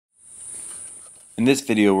In this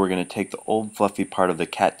video we're going to take the old fluffy part of the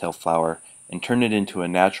cattail flower and turn it into a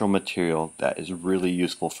natural material that is really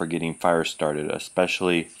useful for getting fires started,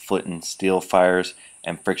 especially flint and steel fires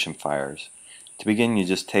and friction fires. To begin, you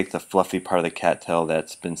just take the fluffy part of the cattail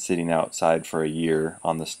that's been sitting outside for a year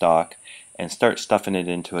on the stalk and start stuffing it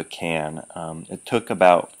into a can. It took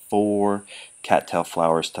about 4 cattail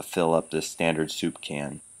flowers to fill up this standard soup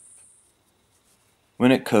can.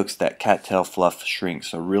 When it cooks, that cattail fluff shrinks,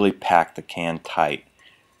 so really pack the can tight.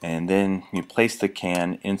 And then you place the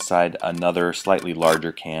can inside another slightly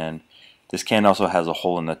larger can. This can also has a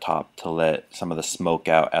hole in the top to let some of the smoke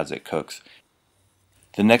out as it cooks.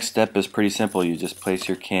 The next step is pretty simple. You just place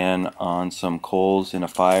your can on some coals in a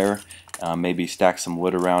fire, maybe stack some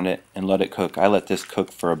wood around it, and let it cook. I let this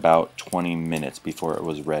cook for about 20 minutes before it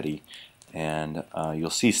was ready. And you'll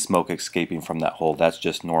see smoke escaping from that hole. That's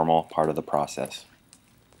just normal, part of the process.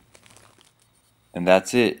 And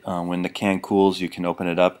that's it. When the can cools, you can open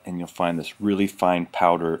it up and you'll find this really fine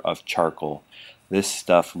powder of charcoal. This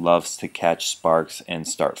stuff loves to catch sparks and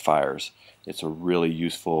start fires. It's a really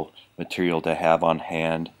useful material to have on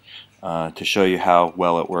hand. To show you how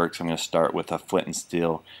well it works, I'm going to start with a flint and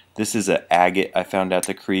steel. This is an agate I found at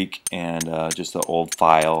the creek, and just an old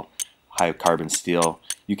file, high carbon steel.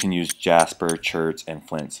 You can use jasper, cherts, and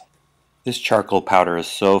flints. This charcoal powder is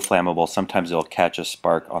so flammable, sometimes it'll catch a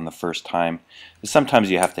spark on the first time.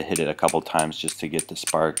 Sometimes you have to hit it a couple times just to get the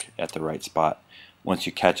spark at the right spot. Once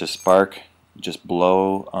you catch a spark, just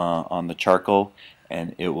blow on the charcoal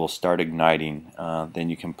and it will start igniting.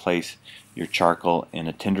 Then you can place your charcoal in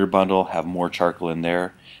a tinder bundle, have more charcoal in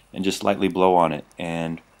there, and just lightly blow on it.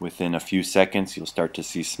 And within a few seconds you'll start to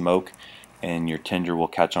see smoke and your tinder will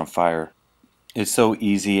catch on fire. It's so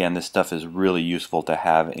easy, and this stuff is really useful to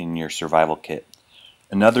have in your survival kit.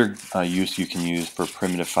 Another use you can use for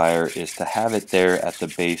primitive fire is to have it there at the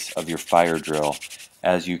base of your fire drill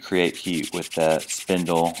as you create heat with the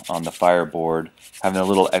spindle on the fireboard. Having a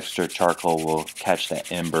little extra charcoal will catch that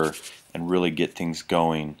ember and really get things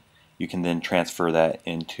going. You can then transfer that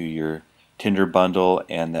into your tinder bundle,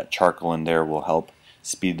 and that charcoal in there will help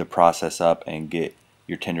speed the process up and get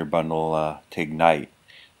your tinder bundle to ignite.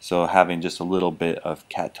 So having just a little bit of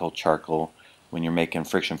cattail charcoal when you're making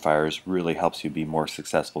friction fires really helps you be more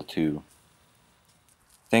successful too.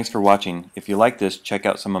 Thanks for watching. If you like this, check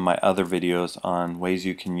out some of my other videos on ways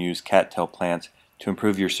you can use cattail plants to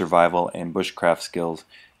improve your survival and bushcraft skills,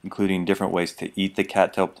 including different ways to eat the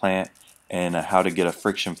cattail plant and how to get a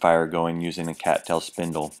friction fire going using a cattail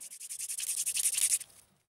spindle.